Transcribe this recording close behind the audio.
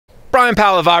Brian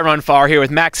Powell of I Run Far here with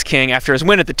Max King after his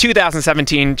win at the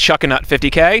 2017 Chuckanut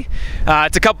 50k.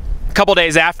 It's a couple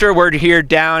days after. We're here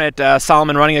down at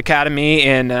Solomon Running Academy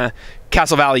in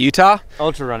Castle Valley, Utah.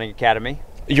 Ultra Running Academy.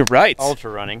 You're right. Ultra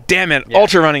Running. Damn it, Yeah.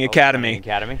 Ultra Running Ultra Academy. Running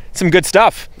Academy. Some good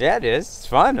stuff. Yeah, it is. It's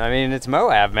fun. I mean, it's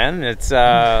Moab, man. It's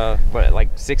what, like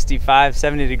 65,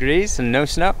 70 degrees and no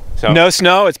snow. So No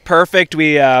snow. It's perfect.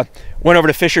 We went over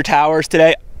to Fisher Towers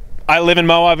today. I live in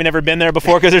Moab. I've never been there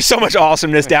before because there's so much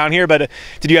awesomeness down here. But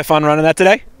did you have fun running that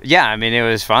today? yeah, I mean, it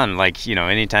was fun. Like, you know,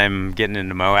 anytime getting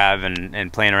into Moab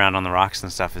and playing around on the rocks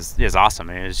and stuff is awesome.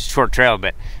 I mean, it's a short trail,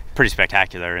 but pretty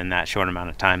spectacular in that short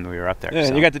amount of time that we were up there. Yeah,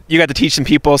 so. you got to teach some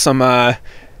people some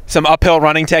uphill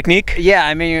running technique. Yeah,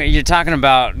 I mean, you're talking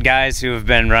about guys who have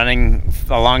been running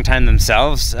a long time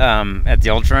themselves at the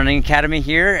Ultra Running Academy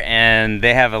here, and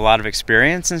they have a lot of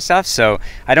experience and stuff, so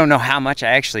I don't know how much I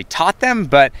actually taught them,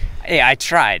 but hey, I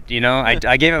tried, you know.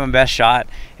 I gave them my best shot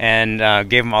and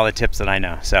gave them all the tips that I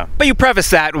know. So, But you preface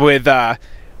that with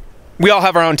we all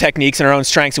have our own techniques and our own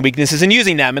strengths and weaknesses, and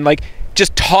using them and like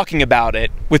just talking about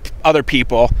it with other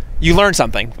people, you learn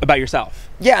something about yourself.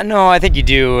 yeah, no, I think you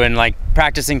do, and like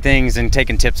practicing things and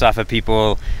taking tips off of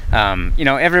people. You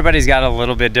know, everybody's got a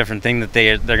little bit different thing that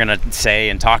they're gonna say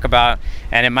and talk about,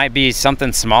 and it might be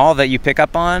something small that you pick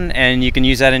up on, and you can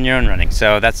use that in your own running.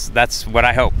 So that's what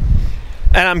I hope.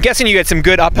 And I'm guessing you had some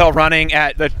good uphill running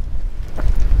at the.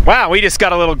 Wow, we just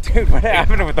got a little. Dude, what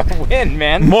happened with the wind,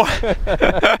 man? More.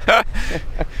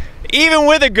 Even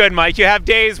with a good mic, you have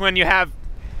days when you have.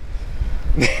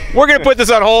 We're gonna put this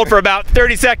on hold for about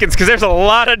 30 seconds because there's a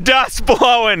lot of dust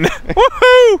blowing.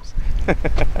 Woohoo!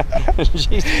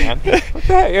 Jeez, man. What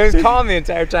the heck? It was calm the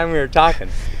entire time we were talking.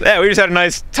 Yeah, we just had a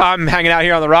nice time hanging out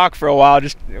here on the rock for a while,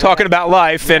 just talking about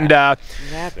life. Yeah. And What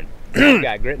happened? I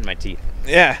got grit in my teeth.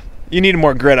 yeah, you need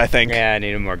more grit, I think. Yeah, I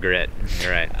needed more grit.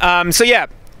 You're right. So yeah,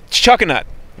 Chuckanut,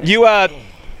 you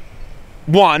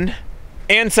won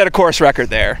and set a course record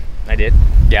there. I did.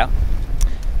 Yeah.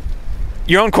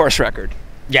 Your own course record.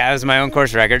 Yeah, it was my own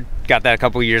course record. Got that a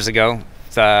couple years ago.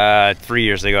 3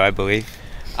 years ago, I believe.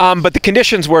 But the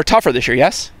conditions were tougher this year,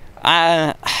 yes?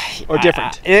 Or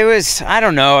different? It was, I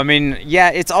don't know. I mean, yeah,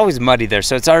 it's always muddy there,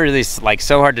 so it's already like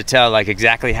so hard to tell like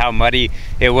exactly how muddy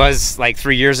it was like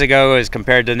 3 years ago as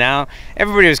compared to now.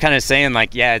 Everybody was kind of saying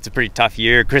like, yeah, it's a pretty tough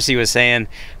year. Chrissy was saying,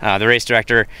 the race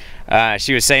director,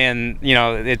 she was saying, you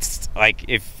know, it's like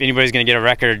if anybody's going to get a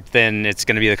record, then it's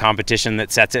going to be the competition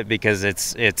that sets it, because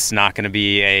it's not going to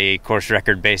be a course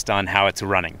record based on how it's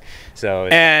running. So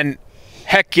And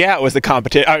heck yeah, it was the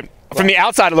competition. From the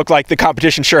outside, it looked like the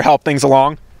competition sure helped things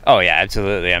along. oh yeah,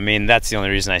 absolutely. I mean, that's the only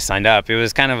reason I signed up. It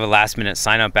was kind of a last minute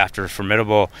sign up after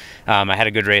Formidable. I had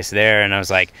a good race there, and I was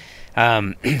like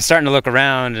starting to look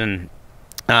around, and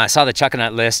I saw the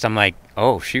Chuckanut list. I'm like,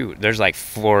 oh shoot, there's like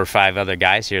 4 or 5 other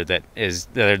guys here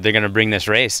they're going to bring this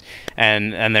race,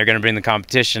 and they're going to bring the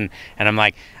competition. And I'm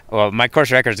like, well, my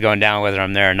course record's going down whether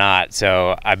I'm there or not,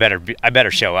 so I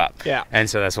better show up. Yeah. And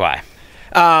so that's why.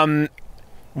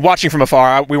 Watching from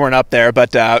afar, we weren't up there,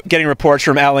 but getting reports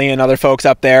from Ellie and other folks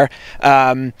up there,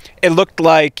 it looked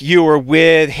like you were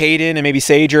with Hayden and maybe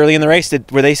Sage early in the race.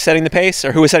 Were they setting the pace,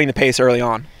 or who was setting the pace early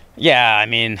on? Yeah, I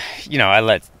mean, you know, I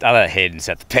let Hayden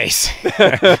set the pace.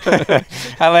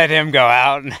 I let him go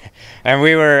out, and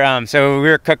we were so we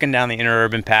were cooking down the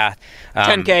interurban path.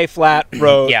 10K flat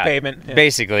road, yeah, pavement. Yeah.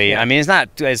 Basically. Yeah. I mean,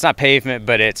 it's not pavement,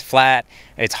 but it's flat.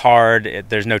 It's hard.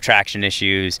 There's no traction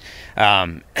issues.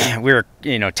 We were,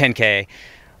 you know, 10K.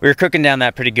 We were cooking down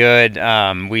that pretty good.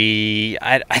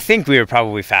 I think we were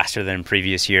probably faster than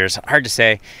previous years. Hard to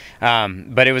say,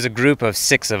 but it was a group of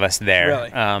 6 of us there,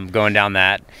 Really? going down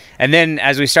that. And then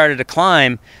as we started to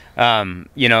climb,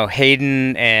 you know,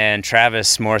 Hayden and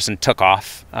Travis Morrison took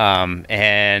off,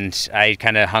 and I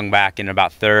kind of hung back in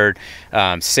about 3rd.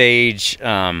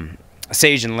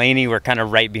 Sage and Laney were kind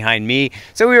of right behind me,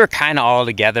 so we were kind of all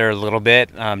together a little bit,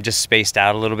 just spaced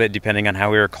out a little bit depending on how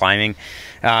we were climbing.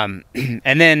 And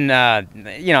then,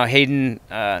 you know, Hayden,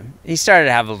 he started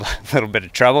to have a little bit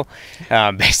of trouble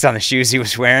based on the shoes he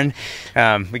was wearing.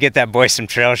 We get that boy some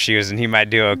trail shoes and he might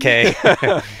do okay.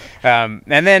 And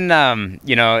then,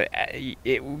 you know,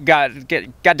 it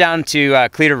got down to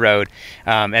Cleator Road,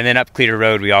 and then up Cleator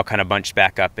Road, we all kind of bunched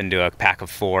back up into a pack of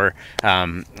 4.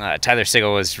 Tyler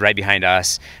Sigel was right behind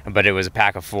us, but it was a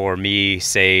pack of 4, me,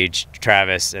 Sage,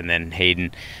 Travis, and then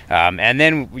Hayden. And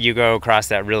then you go across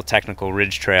that real technical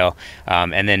ridge trail,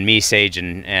 and then me, Sage,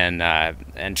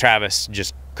 and Travis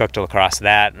just cooked across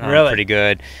that pretty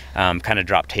good. Kind of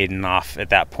dropped Hayden off at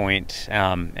that point,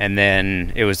 and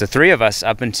then it was the 3 of us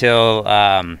up until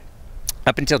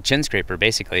up until chin scraper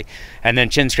basically, and then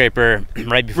chin scraper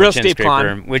right before Real chin steep scraper,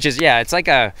 climb. which is, yeah, it's like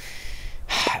a,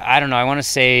 I don't know, I want to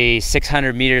say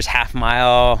 600 meters, half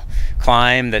mile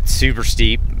climb that's super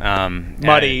steep.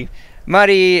 Muddy.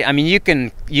 Muddy. I mean, you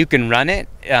can run it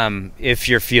if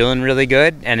you're feeling really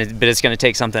good, but it's going to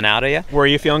take something out of you. Were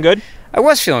you feeling good? I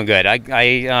was feeling good.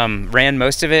 I ran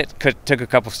most of it. Took a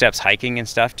couple steps hiking and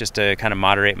stuff just to kind of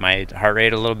moderate my heart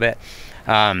rate a little bit.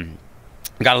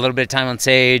 Got a little bit of time on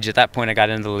Sage. At that point, I got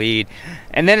into the lead,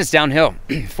 and then it's downhill.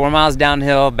 4 miles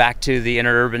downhill back to the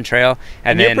interurban trail,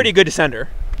 and then you're a pretty good descender.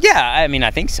 Yeah, I mean,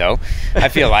 I think so. I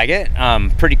feel like it.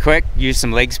 Pretty quick. Used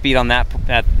some leg speed on that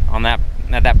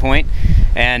at that point,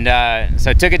 and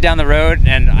so I took it down the road,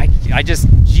 and I just,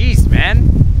 geez, man,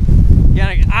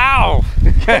 yeah, ow!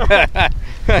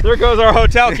 There goes our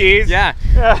hotel keys. Yeah.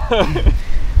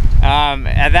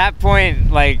 At that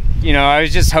point, like, you know, I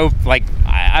was just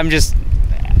I'm just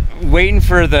waiting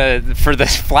for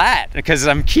the flat, because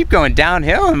I'm keep going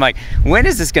downhill. I'm like, when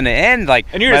is this gonna end? Like,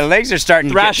 and my legs are starting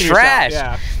to get trashed.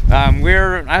 Yeah.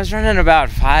 I was running about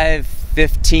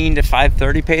 5:15 to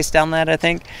 5:30 pace down that, I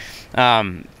think.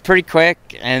 Pretty quick,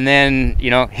 and then, you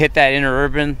know, hit that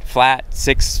interurban flat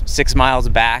 6 miles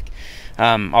back,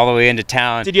 all the way into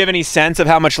town. Did you have any sense of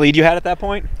how much lead you had at that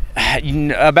point?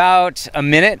 About a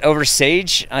minute over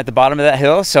Sage at the bottom of that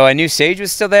hill. So I knew Sage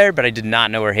was still there, but I did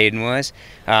not know where Hayden was.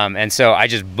 And so I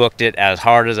just booked it as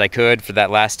hard as I could for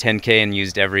that last 10K and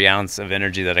used every ounce of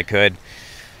energy that I could.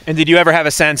 And did you ever have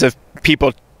a sense of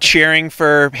people cheering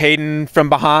for Hayden from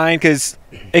behind? Because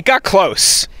it got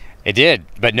close. It did,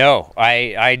 but no,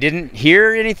 I didn't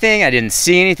hear anything. I didn't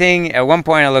see anything. At one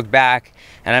point I looked back,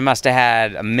 and I must have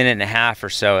had a minute and a half or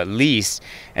so at least,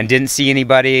 and didn't see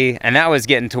anybody. And that was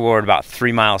getting toward about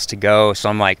 3 miles to go. So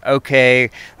I'm like,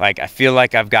 okay, like, I feel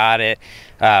like I've got it.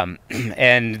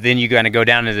 And then you kind of go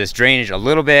down to this drainage a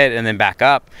little bit and then back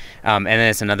up. And then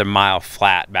it's another mile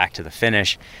flat back to the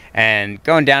finish. And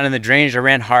going down in the drainage, I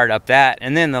ran hard up that.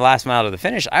 And then the last mile to the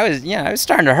finish, I was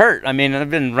starting to hurt. I mean, I've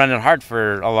been running hard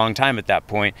for a long time at that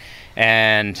point.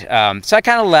 And so I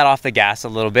kind of let off the gas a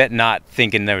little bit, not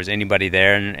thinking there was anybody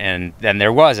there, and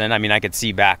there wasn't. I mean, I could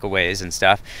see back a ways and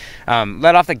stuff.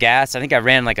 Let off the gas. I think I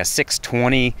ran like a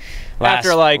 6:20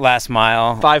 last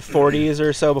mile. 5:40s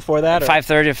or so before that?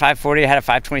 5:30 to 5:40. I had a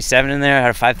 5:27 in there. I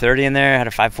had a 5:30 in there. I had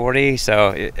a 5:40.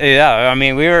 So yeah, I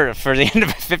mean, we were, for the end of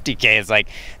a 50K, it's like,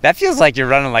 that feels like you're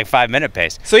running like 5-minute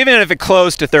pace. So even if it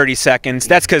closed to 30 seconds,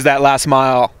 that's because that last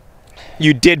mile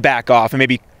you did back off and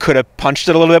maybe could have punched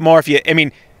it a little bit more.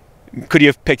 Could you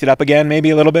have picked it up again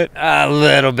maybe a little bit? A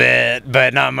little bit,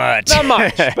 but not much. Not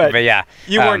much, but yeah.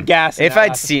 You weren't gassing. If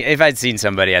I'd seen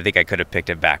somebody, I think I could have picked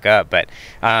it back up. But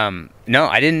no,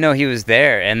 I didn't know he was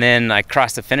there. And then I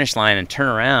crossed the finish line and turn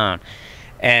around,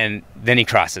 and then he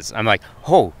crosses. I'm like,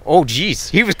 oh, geez,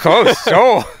 he was close.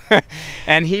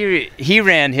 And he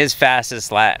ran his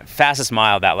fastest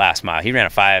mile that last mile. He ran a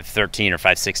 5:13 or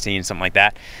 5:16, something like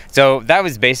that. So that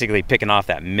was basically picking off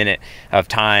that minute of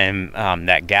time,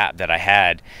 that gap that I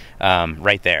had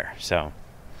right there. So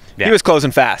yeah. He was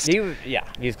closing fast. He was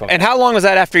closing. And how long was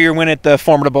that after your win at the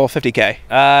formidable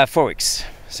 50K? 4 weeks.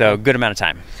 So good amount of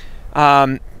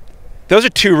time. Those are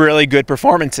two really good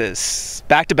performances,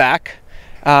 back to back.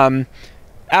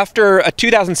 After a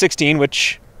 2016,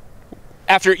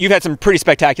 after you've had some pretty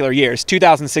spectacular years,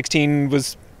 2016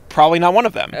 was probably not one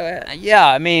of them. Yeah,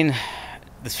 I mean,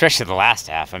 especially the last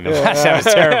half. I mean, the last half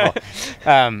was terrible.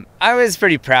 I was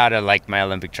pretty proud of like my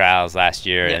Olympic trials last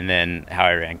year, and then how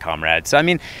I ran Comrade. So I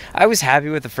mean, I was happy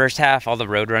with the first half, all the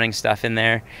road running stuff in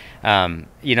there.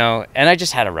 You know, and I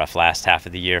just had a rough last half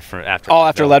of the year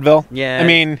after Leadville. Yeah. I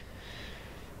mean,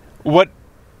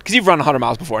 because you've run 100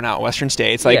 miles before now at Western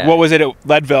States. Like, what was it at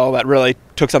Leadville that really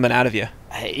took something out of you?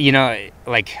 You know,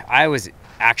 like, I was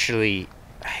actually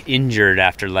injured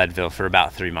after Leadville for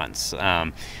about 3 months.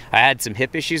 I had some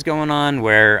hip issues going on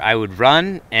where I would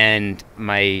run and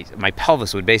my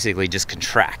pelvis would basically just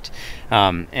contract.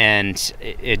 And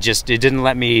it didn't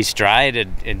let me stride.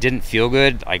 It didn't feel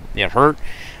good. It hurt.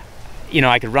 You know,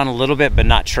 I could run a little bit but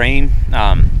not train.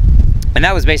 And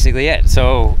that was basically it.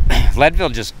 So Leadville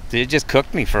just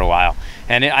cooked me for a while.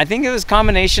 And I think it was a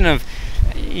combination of,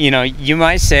 you know, you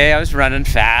might say I was running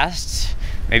fast,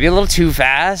 maybe a little too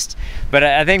fast, but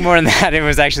I think more than that, it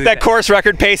was actually that course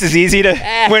record pace is easy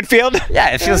to Winfield.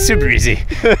 Yeah, it feels super easy.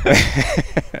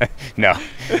 No,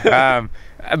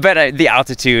 but the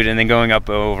altitude and then going up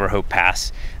over Hope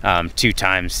Pass 2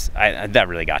 times, that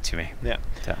really got to me. Yeah.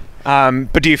 So.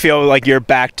 But do you feel like you're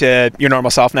back to your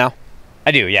normal self now? I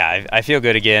do, yeah. I feel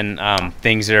good again.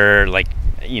 Things are like,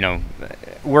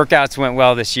 workouts went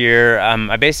well this year.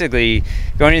 I basically,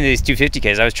 going into these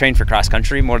 250Ks, I was trained for cross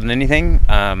country more than anything,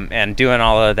 and doing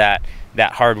all of that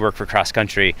hard work for cross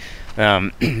country,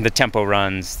 the tempo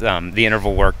runs, the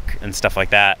interval work and stuff like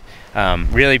that,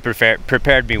 really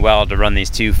prepared me well to run these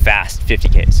 2 fast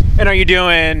 50Ks. And are you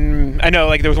doing, I know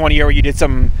like there was one year where you did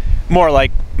some more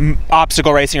like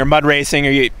obstacle racing or mud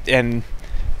racing, and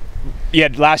you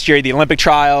had last year the Olympic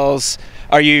trials.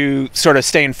 Are you sort of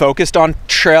staying focused on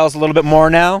trails a little bit more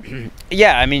now?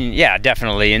 Yeah, I mean, yeah,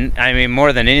 definitely. And I mean,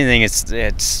 more than anything,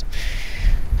 it's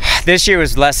this year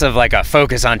was less of like a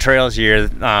focus on trails year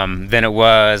than it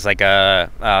was like a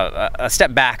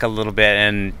step back a little bit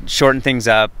and shorten things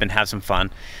up and have some fun.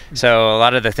 So a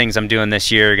lot of the things I'm doing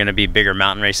this year are going to be bigger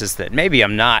mountain races that maybe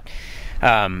I'm not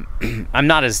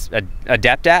as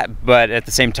adept at, but at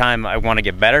the same time I want to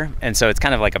get better, and so it's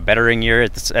kind of like a bettering year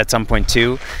at some point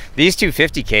too. These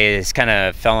 250Ks kind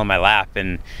of fell in my lap,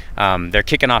 and they're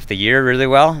kicking off the year really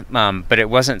well, but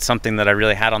it wasn't something that I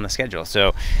really had on the schedule,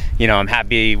 so I'm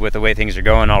happy with the way things are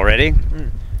going already.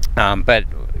 But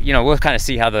we'll kind of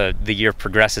see how the year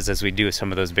progresses as we do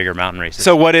some of those bigger mountain races.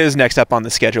 So what is next up on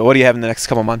the schedule? What do you have in the next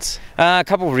couple months? A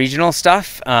couple regional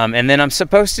stuff, and then I'm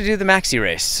supposed to do the maxi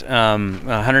race,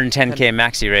 110K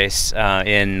maxi race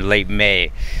in late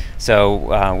May.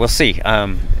 So we'll see.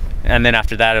 And then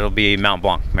after that, it'll be Mount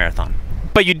Blanc Marathon.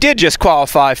 But you did just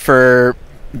qualify for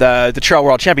the Trail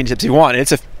World Championships you won.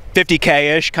 It's a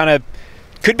 50K-ish, kind of,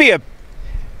 could be a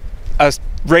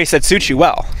race that suits you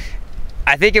well.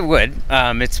 I think it would.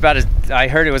 It's about I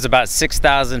heard it was about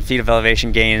 6,000 feet of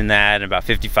elevation gain in that, and about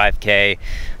 55K.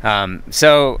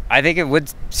 So I think it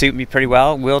would suit me pretty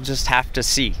well. We'll just have to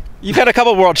see. You've had a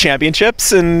couple world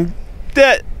championships, and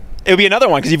it would be another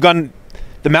one because you've gone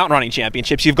the mountain running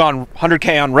championships. You've gone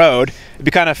 100K on road. It'd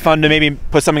be kind of fun to maybe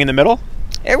put something in the middle.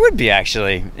 It would be,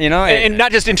 actually, and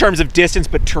not just in terms of distance,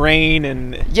 but terrain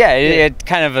and it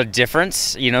kind of a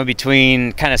difference,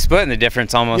 between kind of splitting the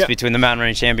difference almost between the mountain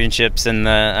running championships and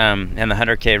the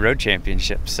 100K road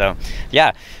championships. So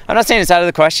yeah, I'm not saying it's out of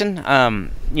the question,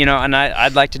 and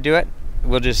I'd like to do it.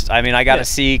 We'll just, I got to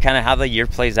see kind of how the year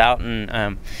plays out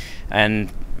and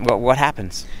what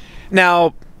happens.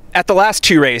 Now, at the last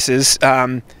 2 races, you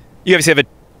obviously have a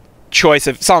choice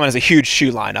of, Salomon has a huge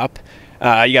shoe lineup.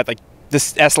 You got like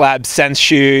this S-Lab Sense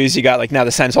shoes, you got like now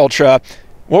the Sense Ultra.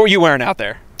 What were you wearing out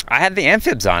there? I had the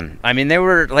Amphibs on. They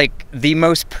were like the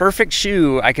most perfect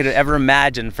shoe I could have ever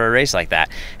imagined for a race like that.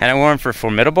 And I wore them for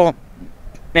Formidable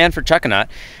and for Chuckanut.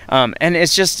 And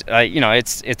it's just,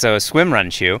 it's a swim run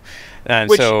shoe. And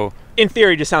which, in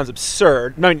theory, just sounds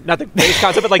absurd. No, not the base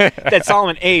concept, but like that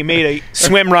Salomon A made a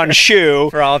swim run shoe.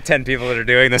 For all 10 people that are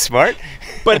doing the sport.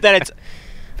 But that it's,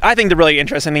 I think the really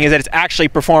interesting thing is that it's actually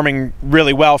performing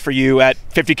really well for you at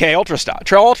 50K ultra stuff,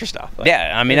 trail ultra stuff.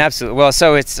 Yeah, absolutely. Well,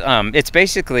 so it's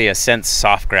basically a Sense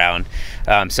soft ground.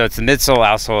 So it's the midsole,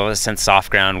 outsole, Sense soft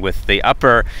ground with the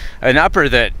an upper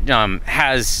that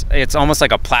it's almost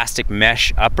like a plastic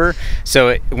mesh upper.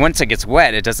 So once it gets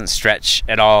wet, it doesn't stretch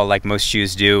at all like most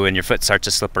shoes do, and your foot starts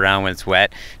to slip around when it's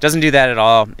wet. It doesn't do that at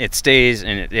all. It stays,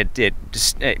 and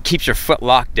it keeps your foot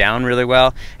locked down really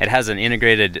well. It has an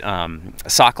integrated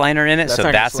sock liner in it, so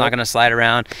that's not going to slide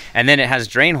around. And then it has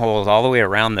drain holes all the way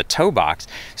around the toe box.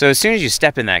 So as soon as you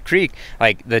step in that creek,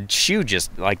 like the shoe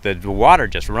just, like the water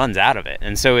just runs out of it.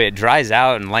 And so it dries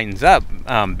out and lightens up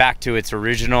back to its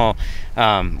original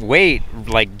weight,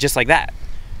 just like that.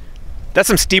 That's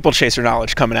some steeplechaser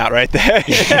knowledge coming out right there.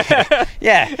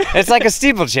 Yeah, it's like a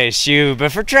steeplechase shoe,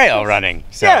 but for trail running.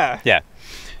 So, yeah.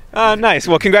 Nice.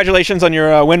 Well, congratulations on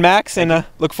your win, Max, and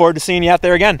look forward to seeing you out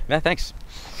there again. Yeah, thanks.